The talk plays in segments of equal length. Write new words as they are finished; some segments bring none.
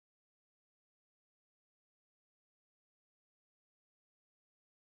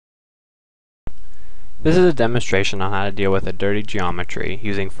This is a demonstration on how to deal with a dirty geometry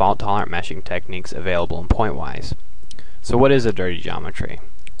using fault-tolerant meshing techniques available in Pointwise. So what is a dirty geometry?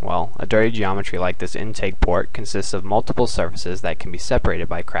 Well, a dirty geometry like this intake port consists of multiple surfaces that can be separated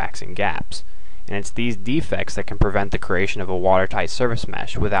by cracks and gaps. And it's these defects that can prevent the creation of a watertight surface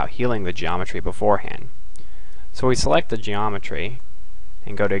mesh without healing the geometry beforehand. So we select the geometry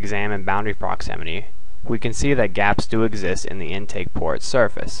and go to Examine Boundary Proximity. We can see that gaps do exist in the intake port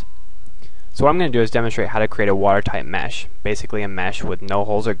surface. So what I'm going to do is demonstrate how to create a watertight mesh, basically a mesh with no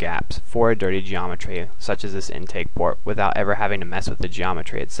holes or gaps for a dirty geometry such as this intake port without ever having to mess with the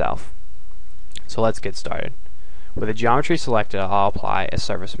geometry itself. So let's get started. With the geometry selected, I'll apply a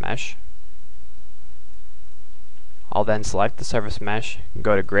surface mesh. I'll then select the surface mesh,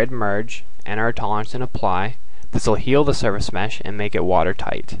 go to Grid Merge, enter a tolerance and apply. This will heal the surface mesh and make it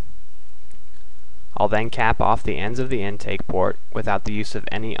watertight. I'll then cap off the ends of the intake port without the use of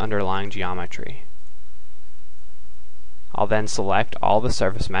any underlying geometry. I'll then select all the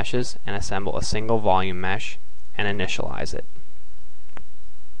surface meshes and assemble a single volume mesh and initialize it.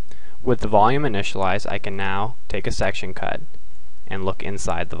 With the volume initialized, I can now take a section cut and look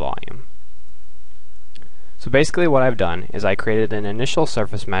inside the volume. So basically what I've done is I created an initial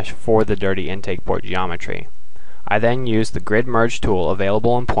surface mesh for the dirty intake port geometry. I then used the Grid Merge tool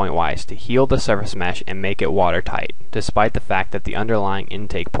available in Pointwise to heal the surface mesh and make it watertight, despite the fact that the underlying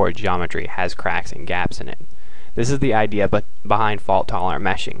intake port geometry has cracks and gaps in it. This is the idea behind fault-tolerant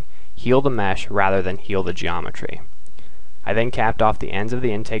meshing. Heal the mesh rather than heal the geometry. I then capped off the ends of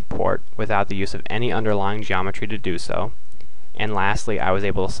the intake port without the use of any underlying geometry to do so. And lastly, I was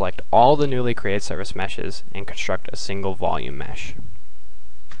able to select all the newly created surface meshes and construct a single volume mesh.